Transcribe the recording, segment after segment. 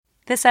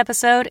This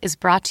episode is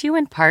brought to you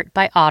in part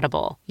by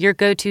Audible, your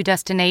go-to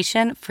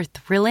destination for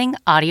thrilling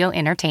audio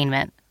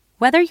entertainment.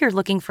 Whether you're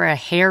looking for a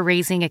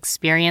hair-raising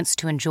experience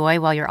to enjoy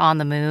while you're on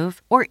the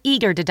move or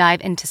eager to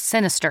dive into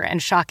sinister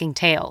and shocking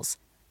tales,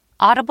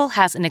 Audible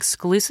has an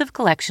exclusive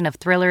collection of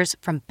thrillers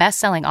from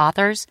best-selling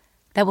authors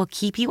that will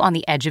keep you on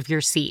the edge of your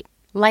seat,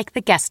 like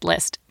The Guest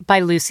List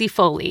by Lucy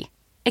Foley.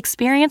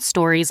 Experience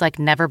stories like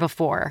never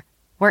before,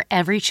 where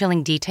every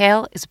chilling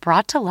detail is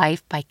brought to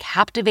life by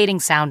captivating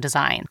sound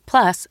design.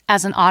 Plus,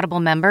 as an Audible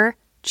member,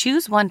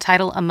 choose one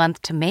title a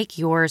month to make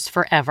yours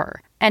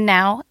forever. And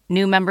now,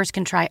 new members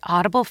can try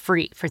Audible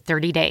free for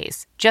 30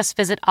 days. Just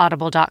visit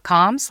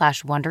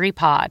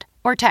audible.com/WonderyPod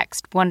or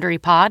text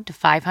WonderyPod to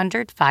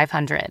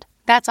 500-500.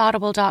 That's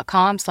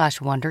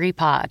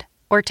audible.com/WonderyPod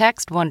or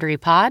text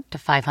WonderyPod to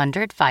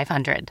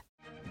 500-500.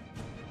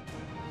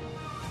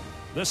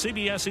 The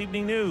CBS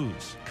Evening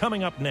News,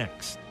 coming up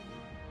next.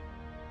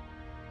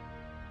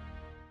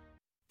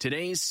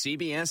 Today's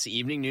CBS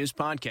Evening News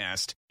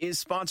podcast is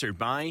sponsored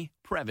by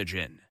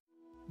Prevagen.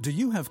 Do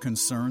you have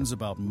concerns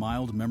about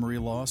mild memory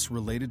loss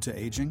related to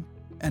aging?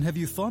 And have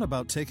you thought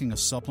about taking a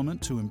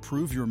supplement to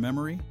improve your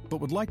memory, but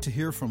would like to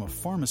hear from a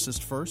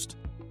pharmacist first?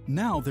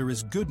 Now there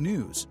is good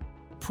news.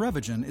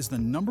 Prevagen is the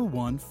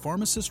 #1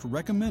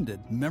 pharmacist-recommended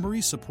memory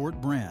support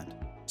brand,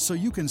 so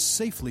you can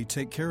safely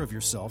take care of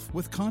yourself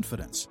with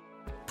confidence.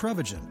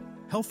 Prevagen.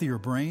 Healthier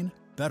brain,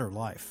 better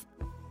life.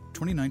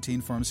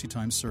 2019 Pharmacy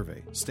Times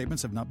survey.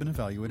 Statements have not been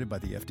evaluated by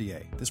the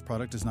FDA. This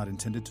product is not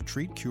intended to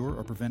treat, cure,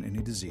 or prevent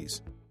any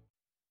disease.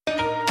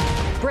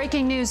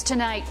 Breaking news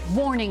tonight,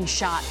 warning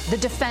shot. The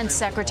defense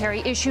secretary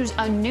issues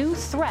a new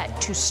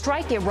threat to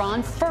strike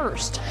Iran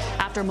first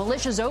after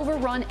militias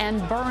overrun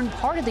and burn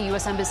part of the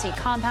U.S. Embassy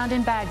compound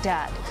in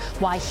Baghdad.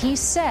 Why he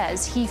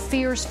says he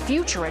fears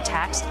future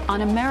attacks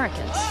on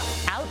Americans.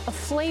 Out of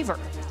flavor.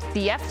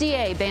 The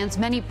FDA bans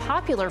many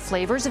popular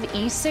flavors of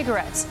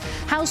e-cigarettes.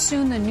 How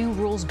soon the new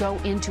rules go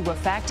into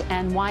effect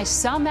and why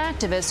some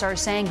activists are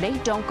saying they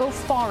don't go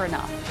far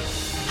enough.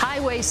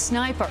 Highway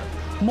sniper.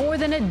 More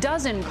than a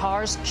dozen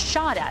cars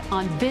shot at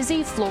on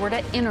busy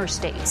Florida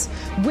interstates.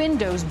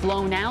 Windows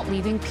blown out,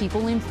 leaving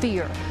people in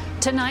fear.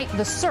 Tonight,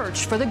 the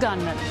search for the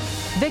gunman.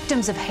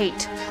 Victims of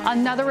hate.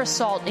 Another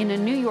assault in a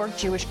New York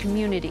Jewish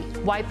community.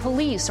 Why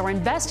police are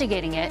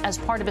investigating it as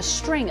part of a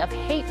string of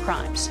hate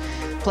crimes.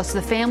 Plus,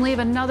 the family of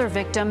another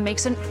victim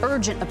makes an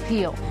urgent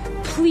appeal.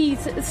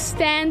 Please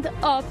stand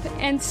up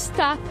and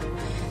stop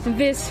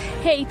this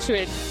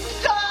hatred.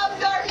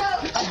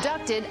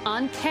 Abducted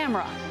on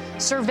camera.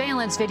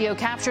 Surveillance video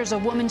captures a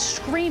woman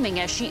screaming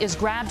as she is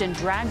grabbed and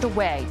dragged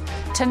away.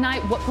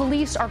 Tonight, what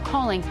police are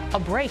calling a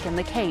break in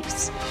the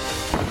case.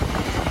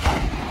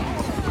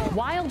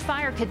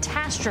 Wildfire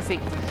catastrophe.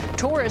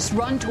 Tourists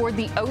run toward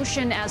the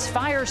ocean as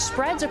fire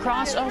spreads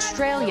across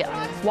Australia.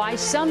 Why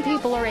some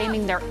people are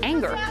aiming their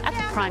anger at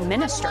the Prime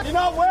Minister. You're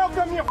not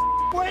welcome, you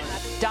witch.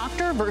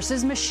 Doctor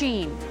versus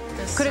machine.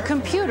 Could a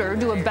computer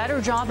do a better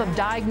job of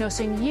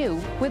diagnosing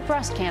you with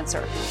breast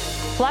cancer?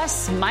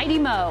 Plus, Mighty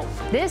Mo.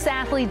 This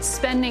athlete's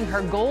spending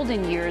her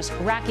golden years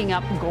racking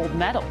up gold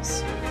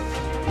medals.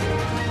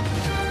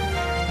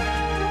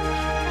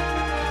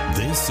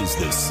 This is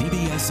the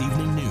CBS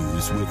Evening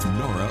News with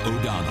Norah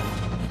O'Donnell,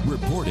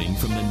 reporting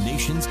from the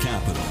nation's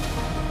capital.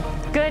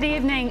 Good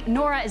evening.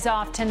 Norah is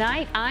off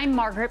tonight. I'm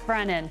Margaret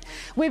Brennan.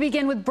 We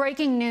begin with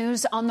breaking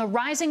news on the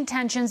rising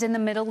tensions in the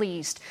Middle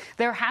East.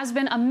 There has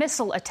been a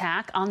missile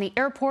attack on the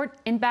airport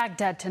in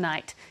Baghdad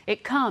tonight.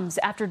 It comes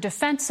after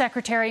Defense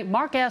Secretary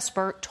Mark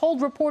Esper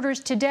told reporters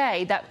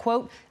today that,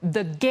 quote,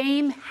 the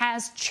game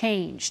has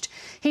changed.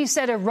 He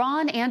said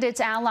Iran and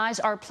its allies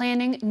are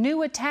planning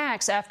new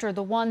attacks after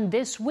the one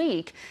this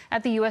week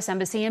at the U.S.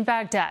 Embassy in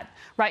Baghdad.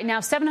 Right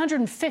now,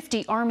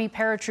 750 Army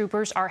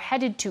paratroopers are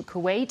headed to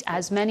Kuwait.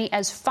 As many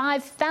as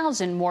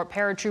 5,000 more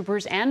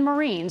paratroopers and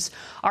Marines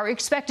are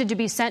expected to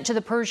be sent to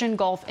the Persian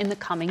Gulf in the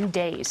coming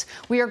days.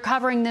 We are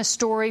covering this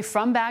story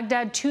from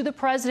Baghdad to the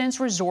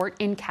president's resort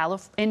in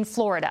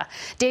Florida.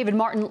 David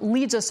Martin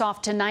leads us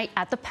off tonight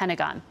at the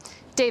Pentagon.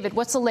 David,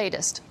 what's the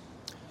latest?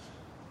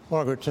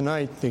 Margaret,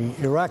 tonight the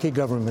Iraqi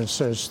government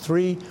says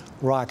 3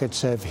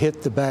 rockets have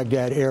hit the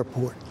Baghdad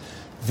airport.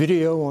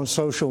 Video on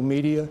social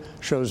media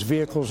shows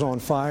vehicles on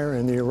fire,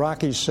 and the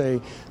Iraqis say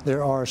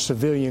there are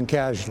civilian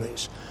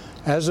casualties.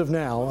 As of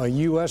now, a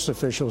U.S.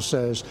 official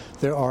says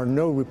there are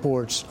no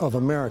reports of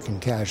American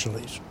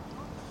casualties.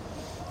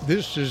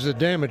 This is the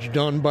damage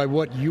done by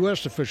what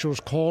U.S. officials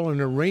call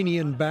an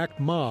Iranian-backed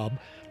mob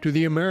to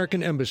the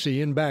American embassy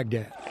in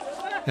Baghdad.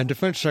 And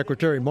Defense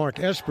Secretary Mark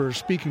Esper,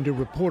 speaking to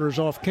reporters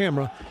off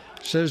camera,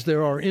 says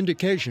there are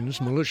indications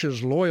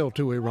militias loyal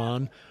to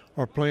Iran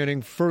are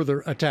planning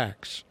further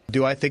attacks.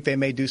 Do I think they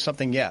may do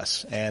something?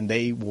 Yes, and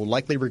they will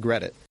likely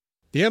regret it.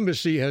 The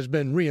embassy has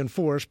been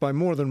reinforced by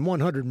more than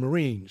 100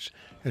 Marines,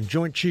 and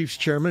Joint Chiefs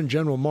Chairman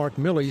General Mark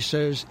Milley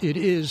says it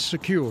is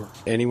secure.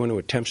 Anyone who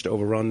attempts to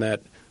overrun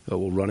that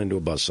will run into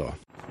a buzzsaw.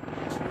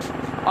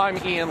 I'm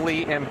Ian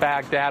Lee in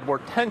Baghdad, where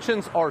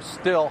tensions are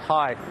still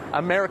high.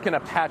 American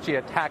Apache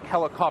attack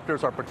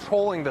helicopters are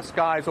patrolling the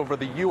skies over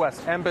the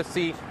U.S.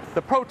 Embassy.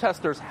 The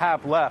protesters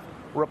have left,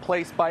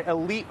 replaced by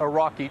elite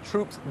Iraqi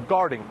troops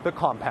guarding the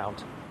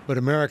compound. But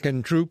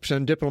American troops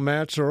and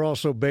diplomats are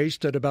also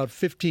based at about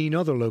 15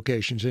 other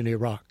locations in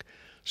Iraq,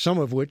 some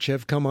of which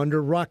have come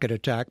under rocket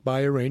attack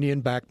by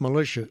Iranian-backed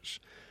militias.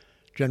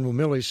 General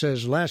Milley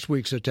says last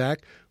week's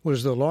attack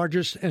was the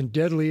largest and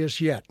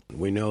deadliest yet.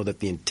 We know that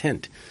the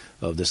intent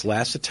of this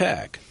last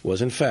attack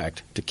was, in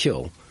fact, to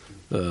kill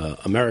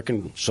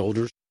American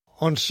soldiers.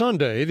 On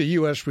Sunday, the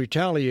U.S.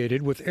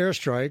 retaliated with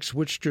airstrikes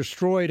which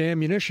destroyed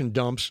ammunition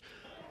dumps,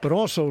 but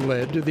also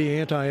led to the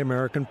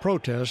anti-American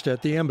protest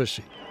at the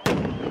embassy.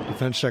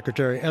 Defense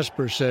Secretary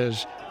Esper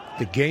says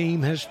the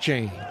game has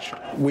changed.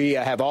 We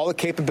have all the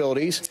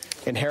capabilities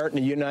inherent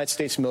in the United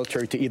States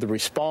military to either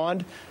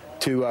respond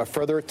to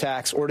further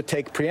attacks or to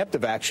take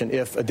preemptive action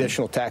if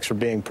additional attacks are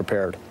being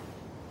prepared.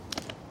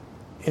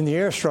 In the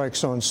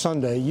airstrikes on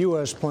Sunday,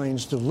 U.S.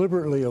 planes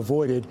deliberately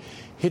avoided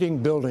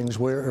hitting buildings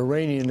where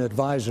Iranian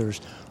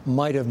advisors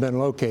might have been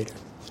located.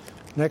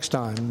 Next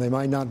time, they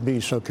might not be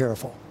so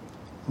careful.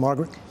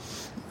 Margaret?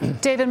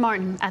 David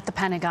Martin at the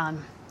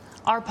Pentagon.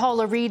 Our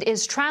Paula Reed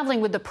is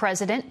traveling with the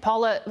president.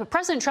 Paula,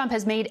 President Trump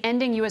has made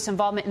ending U.S.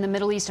 involvement in the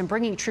Middle East and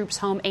bringing troops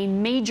home a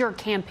major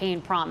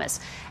campaign promise.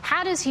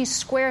 How does he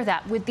square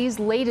that with these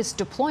latest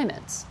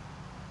deployments?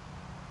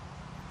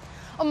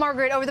 Well,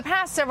 Margaret, over the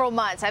past several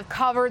months, I've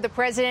covered the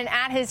president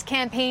at his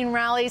campaign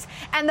rallies,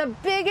 and the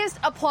biggest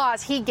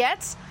applause he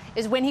gets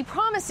is when he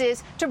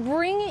promises to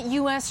bring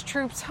U.S.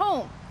 troops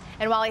home.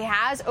 And while he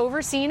has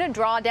overseen a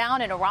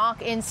drawdown in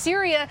Iraq and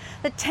Syria,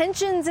 the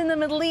tensions in the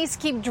Middle East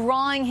keep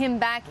drawing him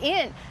back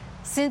in.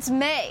 Since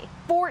May,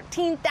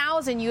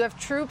 14,000 U.S.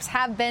 troops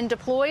have been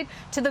deployed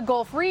to the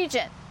Gulf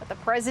region. But the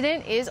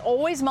president is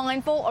always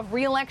mindful of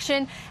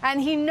re-election,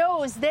 and he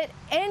knows that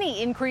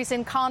any increase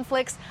in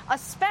conflicts,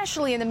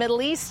 especially in the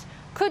Middle East,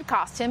 could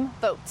cost him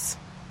votes.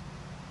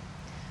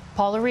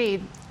 Paula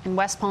Reed in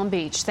West Palm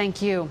Beach,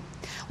 thank you.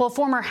 Well,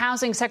 former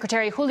Housing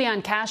Secretary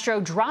Julian Castro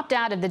dropped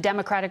out of the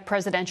Democratic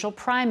presidential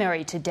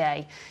primary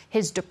today.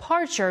 His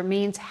departure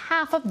means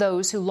half of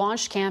those who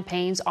launched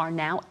campaigns are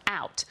now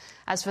out.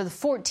 As for the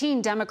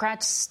 14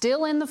 Democrats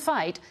still in the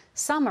fight,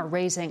 some are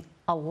raising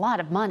a lot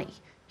of money.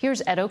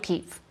 Here's Ed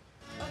O'Keefe.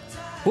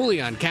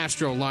 Julian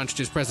Castro launched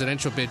his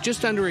presidential bid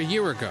just under a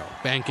year ago,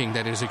 banking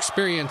that his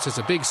experience as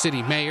a big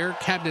city mayor,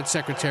 cabinet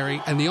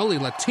secretary, and the only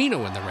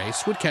Latino in the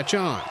race would catch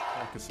on.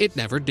 It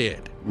never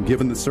did.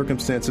 Given the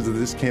circumstances of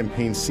this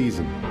campaign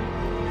season,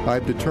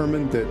 I've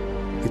determined that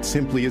it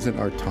simply isn't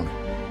our time.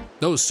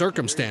 Those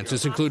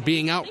circumstances include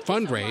being out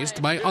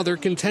fundraised by other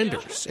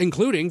contenders,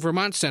 including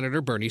Vermont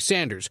Senator Bernie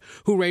Sanders,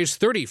 who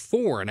raised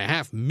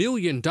 $34.5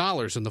 million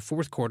in the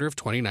fourth quarter of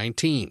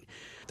 2019.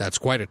 That's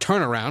quite a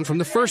turnaround from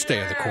the first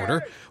day of the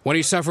quarter, when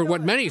he suffered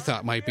what many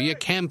thought might be a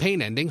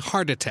campaign-ending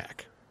heart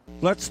attack.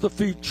 Let's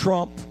defeat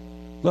Trump.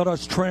 Let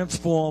us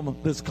transform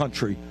this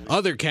country.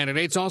 Other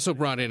candidates also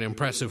brought in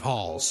impressive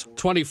hauls.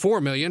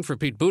 $24 million for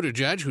Pete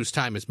Buttigieg, whose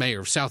time as mayor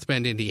of South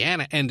Bend,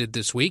 Indiana, ended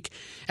this week,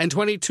 and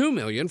 $22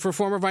 million for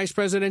former Vice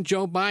President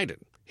Joe Biden,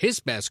 his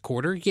best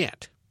quarter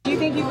yet. Do you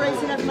think you've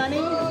raised enough money?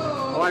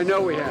 Oh, I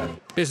know we have.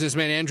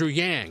 Businessman Andrew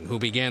Yang, who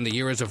began the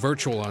year as a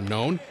virtual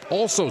unknown,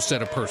 also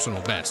set a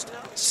personal best,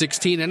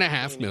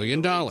 $16.5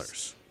 million.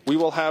 We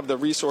will have the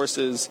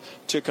resources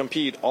to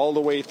compete all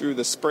the way through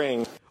the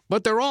spring.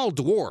 But they're all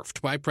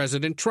dwarfed by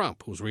President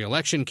Trump, whose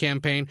re-election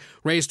campaign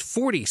raised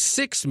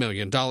 $46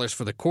 million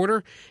for the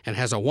quarter and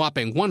has a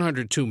whopping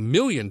 $102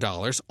 million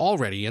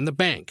already in the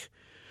bank.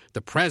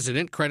 The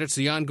president credits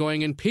the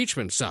ongoing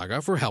impeachment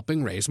saga for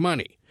helping raise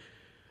money.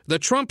 The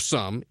Trump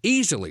sum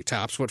easily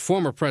tops what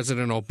former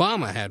President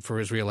Obama had for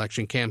his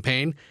re-election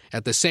campaign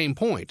at the same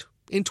point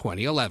in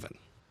 2011.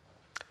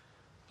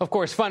 Of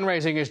course,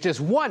 fundraising is just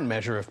one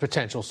measure of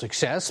potential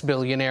success.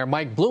 Billionaire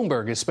Mike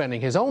Bloomberg is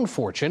spending his own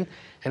fortune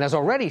and has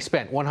already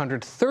spent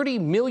 $130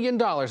 million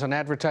on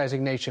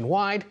advertising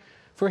nationwide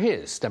for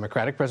his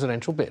Democratic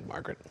presidential bid,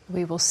 Margaret.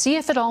 We will see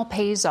if it all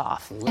pays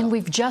off. And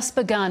we've just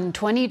begun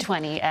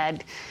 2020,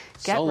 Ed.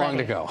 Get so long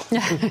ready.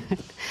 to go.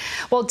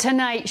 Well,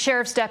 tonight,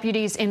 sheriff's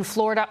deputies in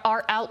Florida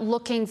are out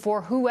looking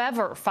for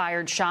whoever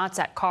fired shots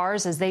at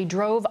cars as they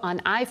drove on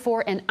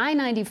I-4 and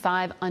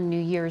I-95 on New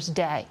Year's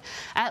Day.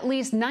 At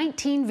least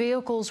 19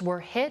 vehicles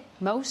were hit,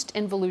 most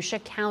in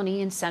Volusia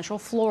County in central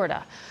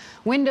Florida.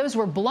 Windows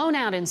were blown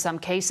out in some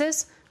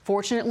cases.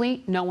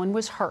 Fortunately, no one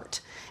was hurt.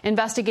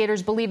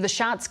 Investigators believe the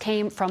shots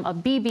came from a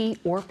BB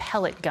or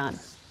pellet gun.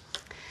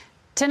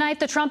 Tonight,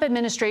 the Trump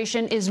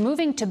administration is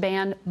moving to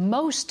ban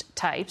most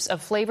types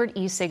of flavored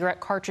e-cigarette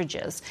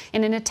cartridges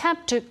in an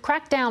attempt to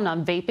crack down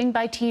on vaping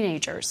by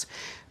teenagers.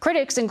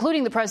 Critics,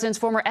 including the president's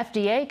former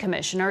FDA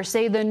commissioner,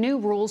 say the new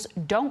rules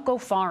don't go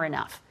far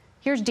enough.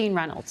 Here's Dean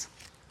Reynolds.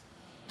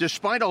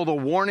 Despite all the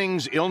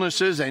warnings,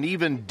 illnesses, and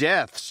even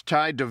deaths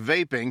tied to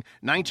vaping,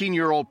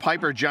 19-year-old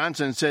Piper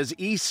Johnson says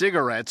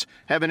e-cigarettes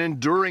have an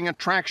enduring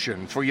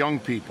attraction for young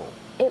people.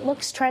 It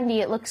looks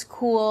trendy, it looks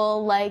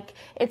cool, like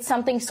it's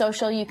something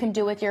social you can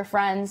do with your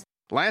friends.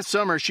 Last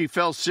summer, she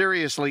fell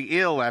seriously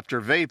ill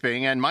after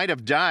vaping and might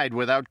have died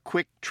without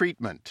quick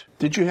treatment.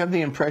 Did you have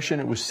the impression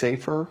it was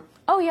safer?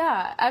 Oh,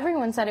 yeah.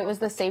 Everyone said it was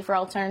the safer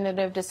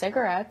alternative to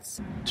cigarettes.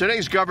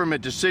 Today's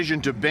government decision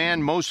to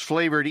ban most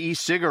flavored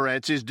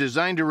e-cigarettes is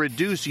designed to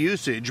reduce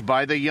usage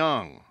by the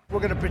young.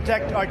 We're going to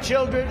protect our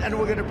children, and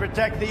we're going to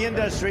protect the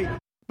industry.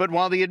 But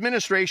while the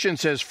administration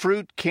says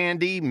fruit,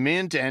 candy,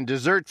 mint, and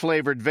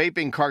dessert-flavored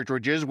vaping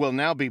cartridges will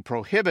now be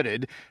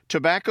prohibited,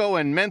 tobacco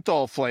and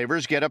menthol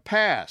flavors get a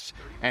pass.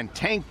 And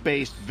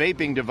tank-based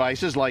vaping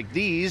devices like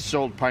these,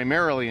 sold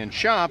primarily in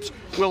shops,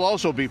 will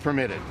also be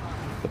permitted.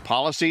 The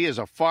policy is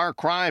a far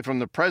cry from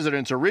the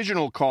president's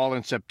original call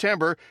in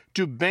September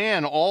to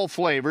ban all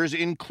flavors,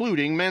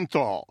 including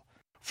menthol.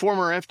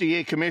 Former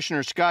FDA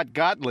Commissioner Scott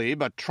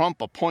Gottlieb, a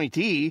Trump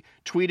appointee,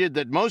 tweeted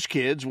that most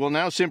kids will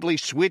now simply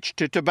switch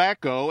to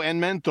tobacco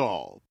and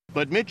menthol.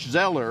 But Mitch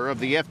Zeller of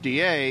the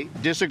FDA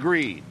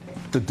disagreed.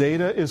 The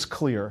data is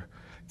clear.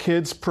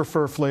 Kids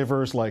prefer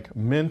flavors like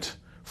mint,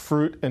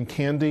 fruit, and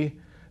candy.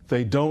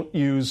 They don't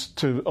use,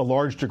 to a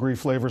large degree,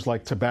 flavors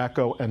like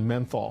tobacco and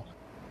menthol.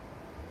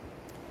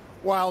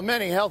 While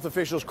many health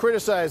officials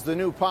criticize the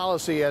new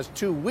policy as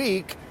too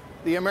weak,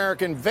 the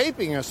American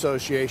Vaping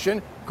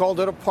Association called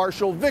it a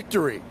partial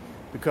victory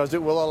because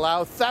it will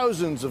allow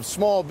thousands of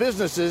small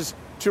businesses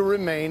to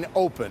remain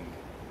open.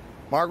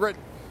 Margaret?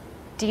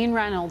 Dean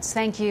Reynolds,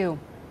 thank you.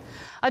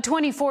 A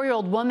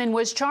 24-year-old woman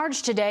was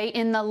charged today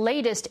in the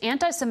latest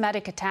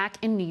anti-Semitic attack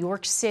in New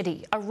York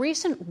City. A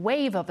recent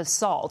wave of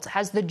assault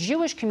has the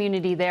Jewish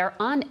community there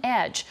on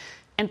edge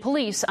and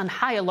police on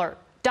high alert.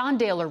 Don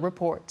Dahler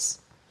reports.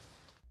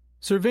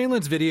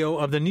 Surveillance video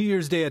of the New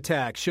Year's Day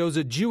attack shows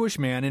a Jewish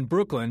man in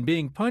Brooklyn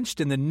being punched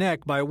in the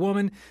neck by a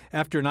woman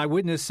after an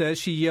eyewitness says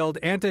she yelled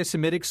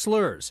anti-Semitic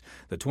slurs.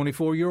 The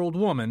 24-year-old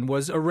woman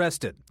was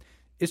arrested.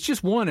 It's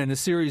just one in a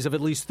series of at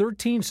least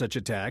 13 such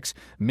attacks,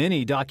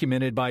 many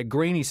documented by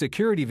grainy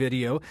security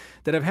video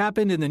that have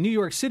happened in the New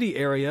York City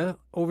area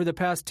over the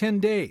past 10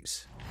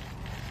 days.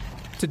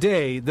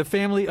 Today, the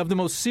family of the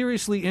most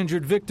seriously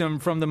injured victim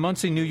from the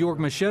Muncie, New York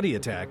machete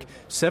attack,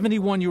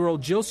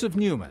 71-year-old Joseph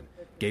Newman,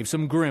 gave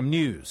some grim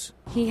news.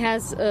 He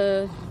has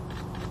a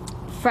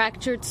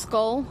fractured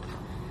skull.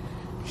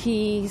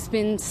 He's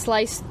been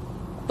sliced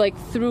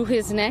through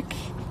his neck.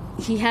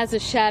 He has a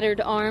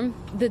shattered arm.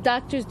 The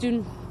doctors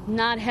do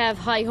not have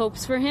high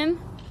hopes for him.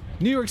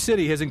 New York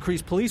City has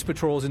increased police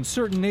patrols in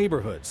certain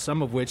neighborhoods,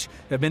 some of which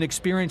have been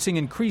experiencing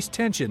increased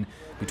tension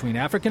between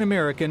African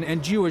American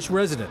and Jewish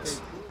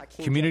residents.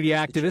 Community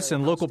activists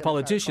and local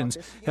politicians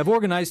have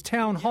organized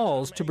town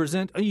halls to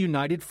present a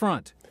united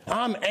front.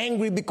 I'm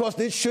angry because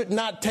this should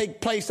not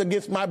take place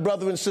against my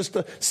brother and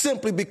sister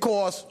simply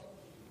because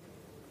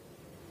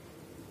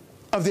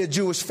of their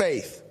Jewish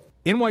faith.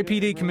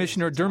 NYPD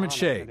Commissioner Dermot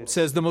Shea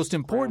says the most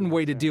important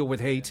way to deal with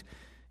hate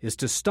is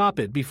to stop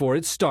it before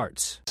it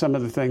starts. Some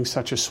of the things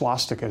such as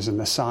swastikas and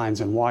the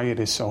signs and why it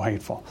is so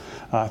hateful,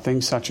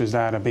 things such as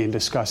that are being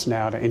discussed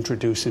now to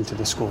introduce into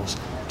the schools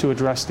to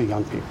address the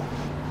young people.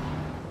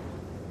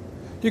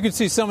 You can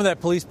see some of that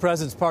police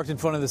presence parked in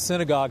front of the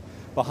synagogue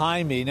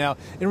behind me. Now,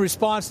 in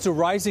response to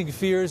rising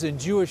fears in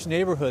Jewish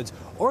neighborhoods,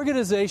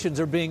 organizations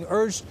are being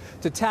urged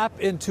to tap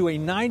into a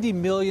 $90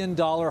 million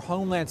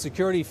Homeland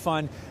Security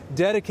Fund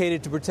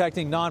dedicated to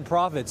protecting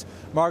nonprofits.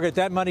 Margaret,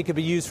 that money could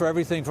be used for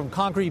everything from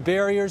concrete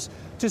barriers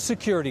to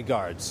security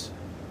guards.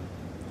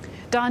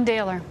 Don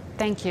Dahler,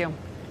 thank you.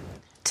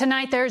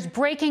 Tonight, there's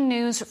breaking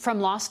news from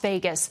Las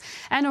Vegas.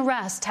 An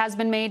arrest has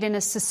been made in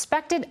a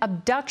suspected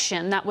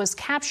abduction that was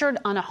captured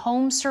on a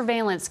home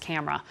surveillance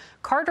camera.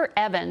 Carter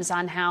Evans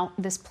on how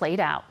this played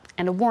out.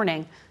 And a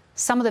warning,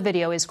 some of the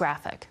video is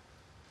graphic.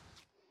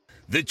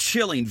 The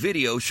chilling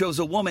video shows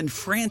a woman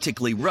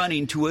frantically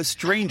running to a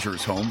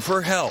stranger's home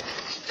for help.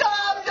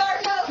 Stop,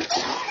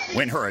 Darko!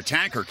 When her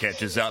attacker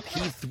catches up,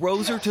 he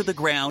throws her to the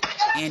ground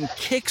and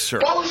kicks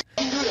her.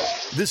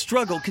 The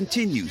struggle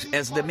continues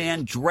as the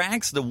man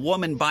drags the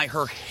woman by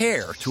her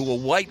hair to a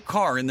white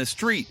car in the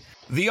street.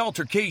 The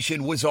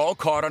altercation was all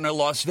caught on a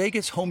Las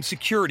Vegas home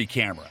security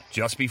camera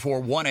just before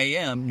 1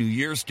 a.m. New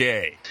Year's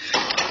Day.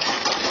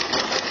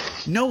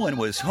 No one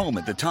was home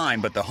at the time,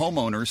 but the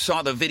homeowner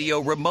saw the video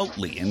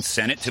remotely and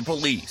sent it to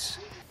police.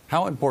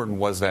 How important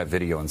was that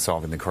video in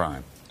solving the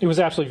crime? It was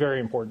absolutely very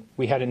important.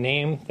 We had a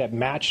name that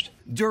matched.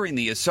 During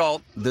the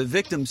assault, the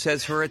victim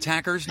says her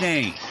attacker's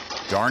name,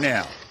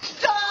 Darnell.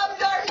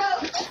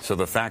 So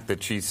the fact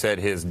that she said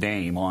his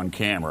name on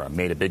camera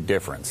made a big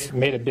difference. It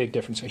made a big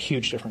difference, a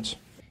huge difference.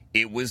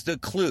 It was the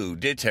clue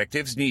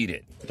detectives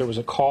needed. There was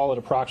a call at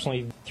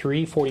approximately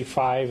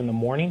 3:45 in the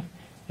morning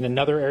in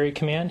another area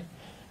command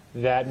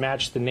that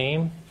matched the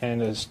name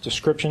and a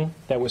description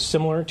that was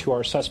similar to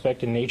our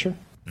suspect in nature.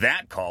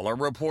 That caller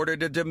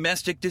reported a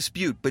domestic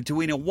dispute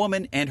between a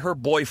woman and her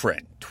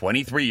boyfriend,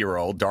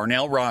 23-year-old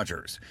Darnell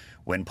Rogers.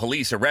 When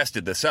police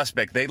arrested the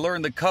suspect, they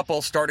learned the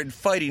couple started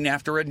fighting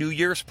after a New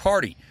Year's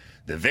party.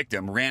 The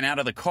victim ran out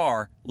of the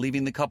car,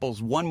 leaving the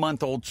couple's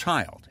 1-month-old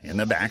child in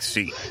the back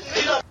seat.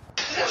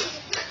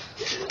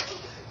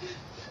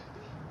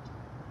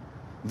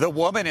 The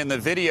woman in the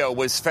video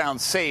was found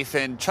safe,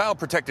 and Child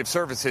Protective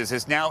Services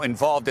is now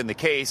involved in the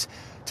case.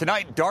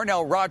 Tonight,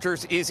 Darnell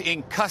Rogers is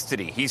in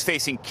custody. He's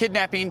facing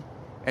kidnapping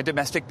and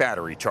domestic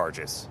battery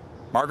charges.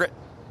 Margaret?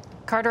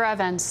 Carter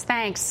Evans,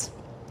 thanks.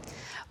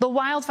 The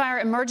wildfire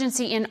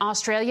emergency in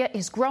Australia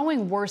is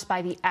growing worse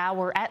by the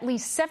hour. At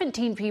least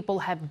 17 people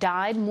have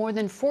died. More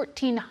than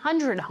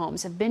 1,400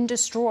 homes have been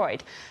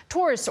destroyed.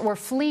 Tourists were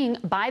fleeing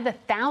by the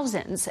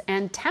thousands,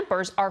 and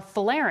tempers are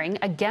flaring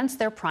against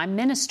their prime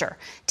minister.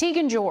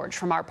 Tegan George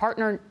from our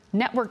partner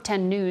Network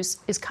 10 News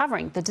is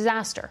covering the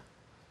disaster.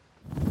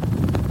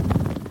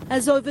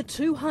 As over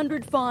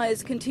 200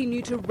 fires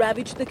continue to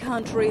ravage the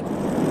country,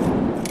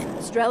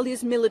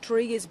 Australia's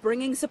military is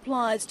bringing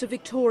supplies to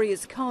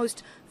Victoria's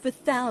coast for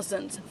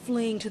thousands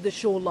fleeing to the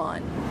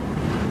shoreline.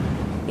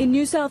 In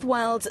New South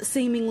Wales,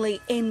 seemingly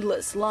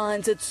endless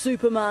lines at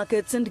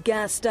supermarkets and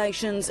gas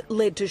stations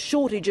led to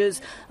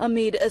shortages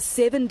amid a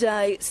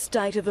 7-day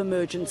state of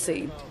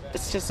emergency.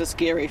 It's just a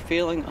scary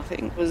feeling, I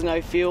think. There's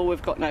no fuel,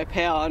 we've got no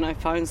power, no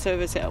phone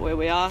service out where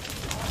we are.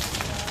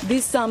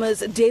 This summer's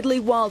deadly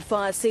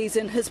wildfire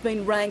season has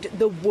been ranked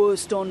the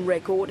worst on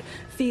record.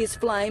 Fierce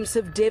flames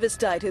have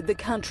devastated the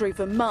country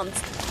for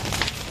months,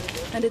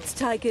 and it's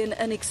taken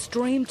an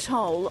extreme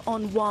toll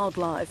on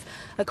wildlife.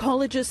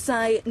 Ecologists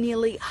say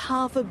nearly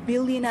 500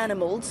 million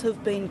animals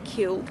have been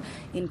killed,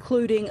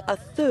 including a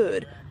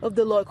third of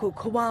the local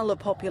koala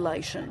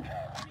population.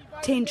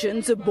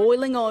 Tensions are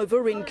boiling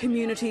over in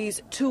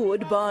communities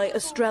toured by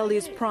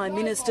Australia's Prime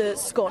Minister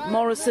Scott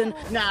Morrison.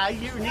 Nah,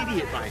 you're an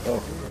idiot,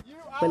 mate.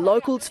 Where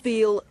locals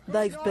feel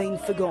they've been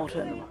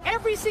forgotten.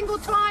 Every single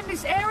time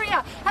this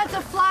area has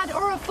a flood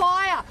or a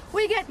fire,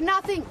 we get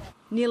nothing.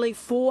 Nearly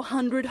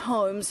 400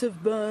 homes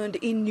have burned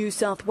in New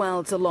South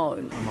Wales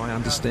alone. I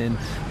understand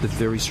the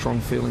very strong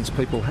feelings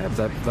people have.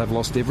 They've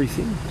lost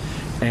everything,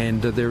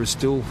 and there is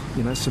still,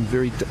 some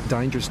very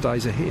dangerous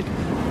days ahead.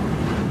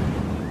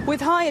 With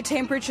higher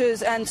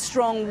temperatures and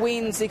strong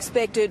winds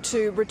expected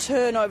to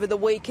return over the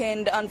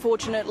weekend,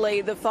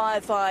 unfortunately the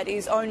firefight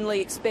is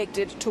only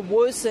expected to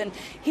worsen.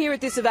 Here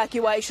at this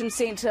evacuation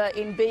centre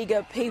in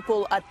Bega,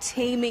 people are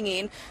teeming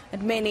in,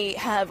 and many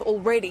have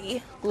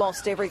already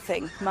lost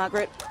everything.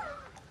 Margaret?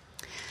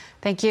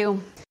 Thank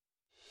you.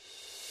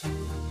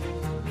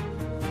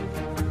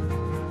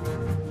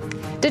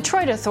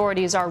 Detroit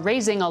authorities are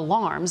raising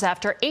alarms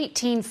after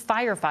 18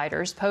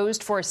 firefighters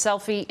posed for a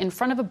selfie in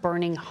front of a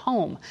burning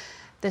home.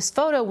 This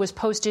photo was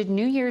posted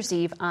New Year's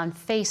Eve on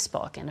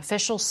Facebook, and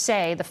officials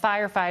say the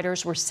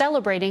firefighters were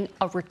celebrating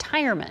a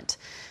retirement.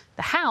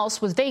 The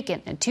house was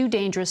vacant and too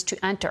dangerous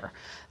to enter.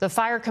 The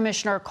fire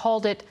commissioner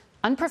called it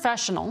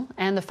unprofessional,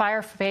 and the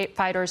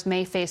firefighters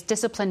may face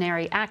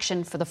disciplinary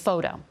action for the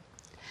photo.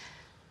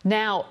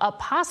 Now, a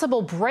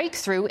possible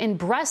breakthrough in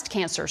breast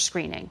cancer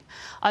screening.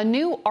 A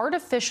new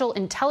artificial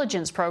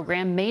intelligence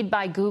program made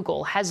by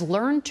Google has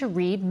learned to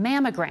read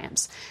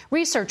mammograms.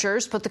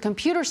 Researchers put the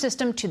computer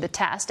system to the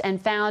test and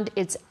found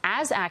it's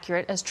as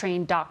accurate as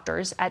trained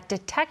doctors at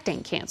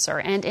detecting cancer.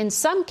 And in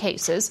some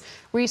cases,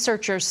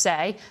 researchers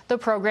say the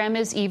program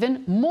is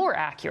even more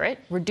accurate,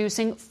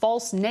 reducing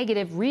false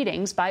negative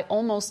readings by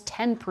almost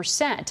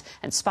 10%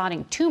 and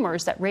spotting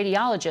tumors that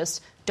radiologists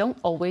don't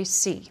always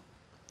see.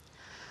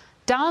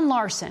 Don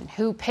Larson,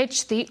 who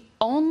pitched the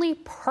only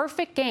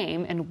perfect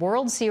game in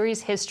World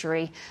Series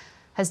history,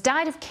 has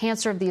died of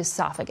cancer of the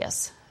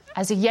esophagus.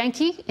 As a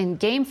Yankee in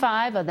Game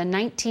 5 of the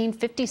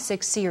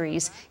 1956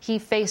 series, he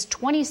faced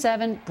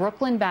 27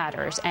 Brooklyn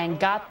batters and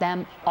got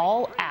them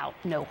all out.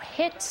 No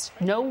hits,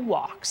 no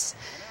walks.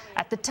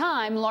 At the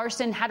time,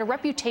 Larson had a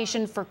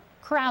reputation for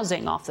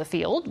carousing off the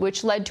field,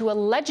 which led to a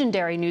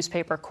legendary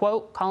newspaper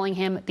quote calling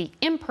him the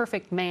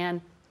imperfect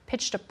man,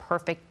 pitched a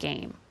perfect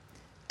game.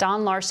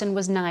 Don Larson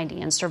was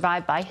 90 and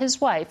survived by his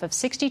wife of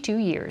 62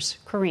 years,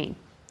 Corrine.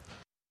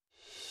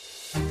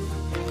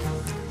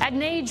 At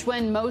an age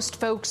when most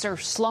folks are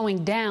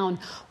slowing down,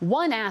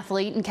 one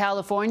athlete in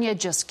California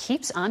just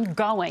keeps on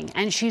going,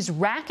 and she's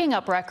racking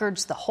up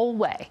records the whole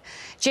way.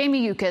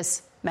 Jamie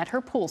Yukas met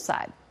her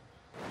poolside.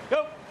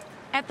 Go.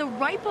 At the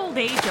ripe old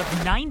age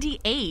of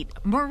 98,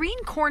 Maureen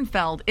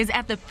Kornfeld is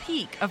at the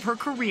peak of her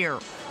career.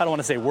 I don't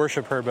want to say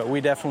worship her, but we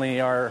definitely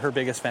are her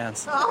biggest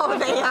fans. Oh,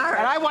 they are.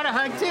 And I want to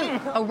hug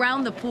too.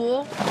 Around the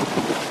pool,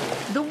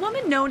 the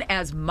woman known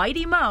as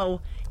Mighty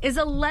Mo is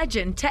a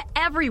legend to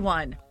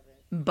everyone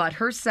but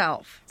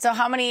herself. So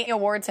how many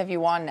awards have you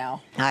won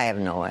now? I have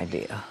no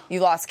idea.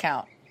 You lost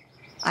count.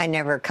 I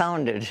never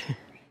counted.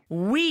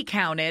 We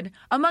counted.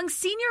 Among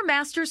senior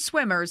masters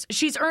swimmers,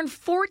 she's earned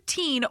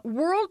 14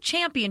 world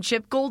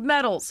championship gold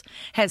medals,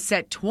 has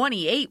set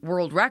 28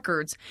 world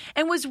records,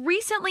 and was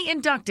recently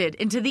inducted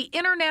into the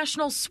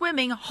International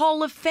Swimming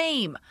Hall of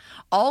Fame,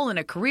 all in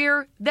a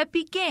career that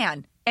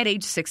began at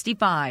age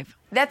 65.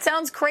 That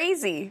sounds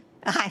crazy.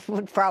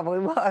 It probably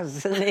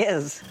was and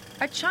is.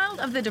 A child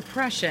of the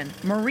Depression,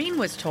 Maureen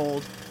was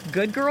told,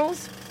 good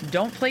girls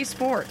don't play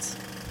sports.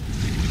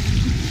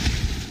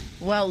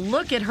 Well,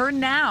 look at her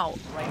now.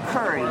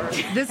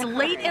 Courage. This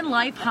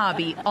late-in-life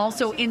hobby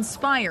also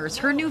inspires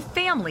her new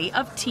family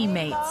of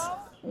teammates.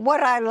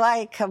 What I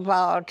like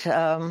about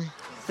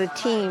the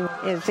team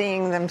is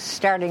seeing them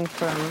starting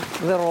from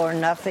little or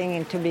nothing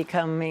into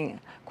becoming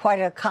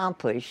quite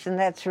accomplished, and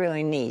that's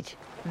really neat.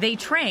 They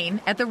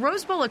train at the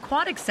Rose Bowl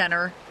Aquatic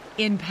Center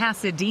in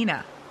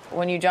Pasadena.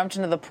 When you jumped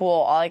into the pool,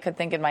 all I could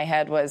think in my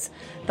head was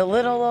the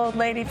little old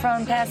lady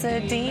from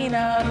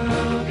Pasadena.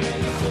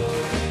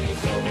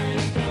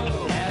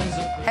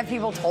 Have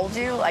people told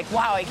you, like,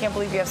 wow, I can't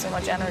believe you have so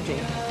much energy?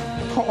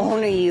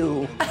 Only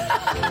you.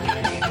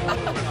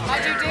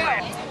 How'd you do?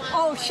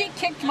 Oh, she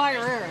kicked my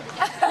rear.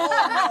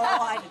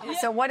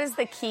 So what is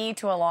the key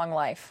to a long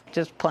life?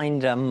 Just plain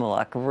dumb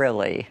luck,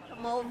 really.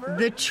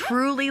 The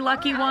truly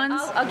lucky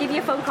ones? I'll give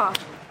you a phone call.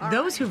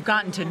 Those who've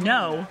gotten to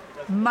know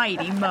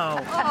Mighty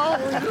Mo. Oh,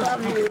 we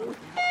love you.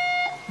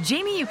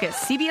 Jamie Yukas,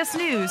 CBS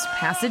News,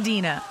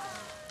 Pasadena.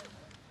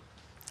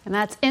 And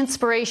that's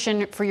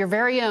inspiration for your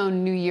very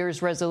own New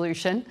Year's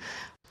resolution.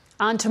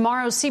 On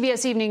tomorrow's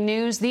CBS Evening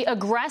News, the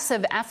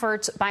aggressive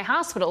efforts by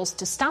hospitals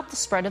to stop the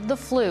spread of the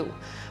flu.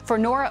 For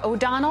Norah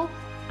O'Donnell,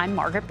 I'm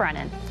Margaret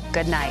Brennan.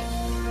 Good night.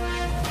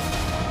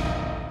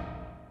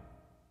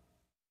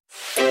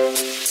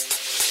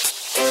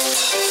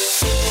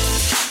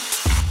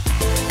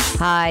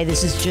 Hi,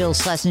 this is Jill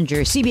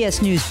Schlesinger,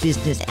 CBS News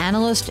business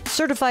analyst,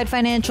 certified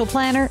financial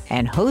planner,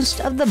 and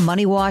host of the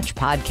Money Watch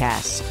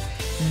podcast.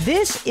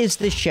 This is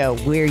the show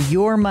where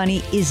your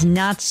money is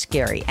not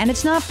scary and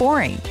it's not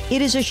boring.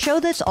 It is a show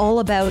that's all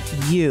about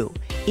you.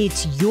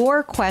 It's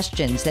your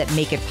questions that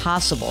make it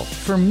possible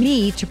for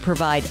me to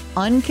provide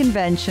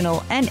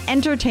unconventional and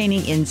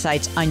entertaining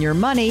insights on your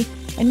money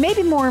and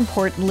maybe more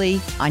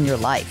importantly, on your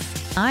life.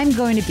 I'm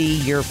going to be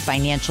your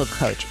financial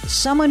coach,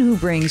 someone who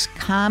brings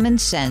common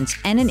sense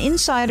and an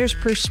insider's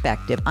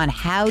perspective on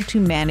how to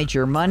manage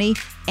your money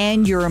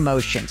and your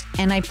emotions.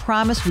 And I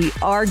promise we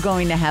are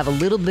going to have a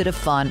little bit of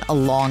fun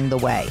along the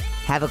way.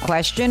 Have a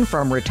question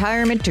from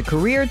retirement to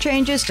career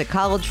changes to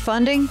college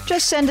funding?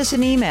 Just send us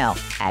an email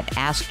at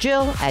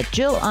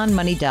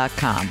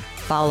askjill@jillonmoney.com.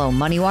 Follow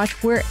Money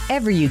Watch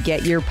wherever you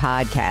get your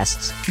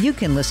podcasts. You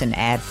can listen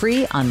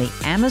ad-free on the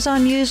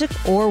Amazon Music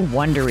or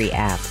Wondery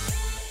app.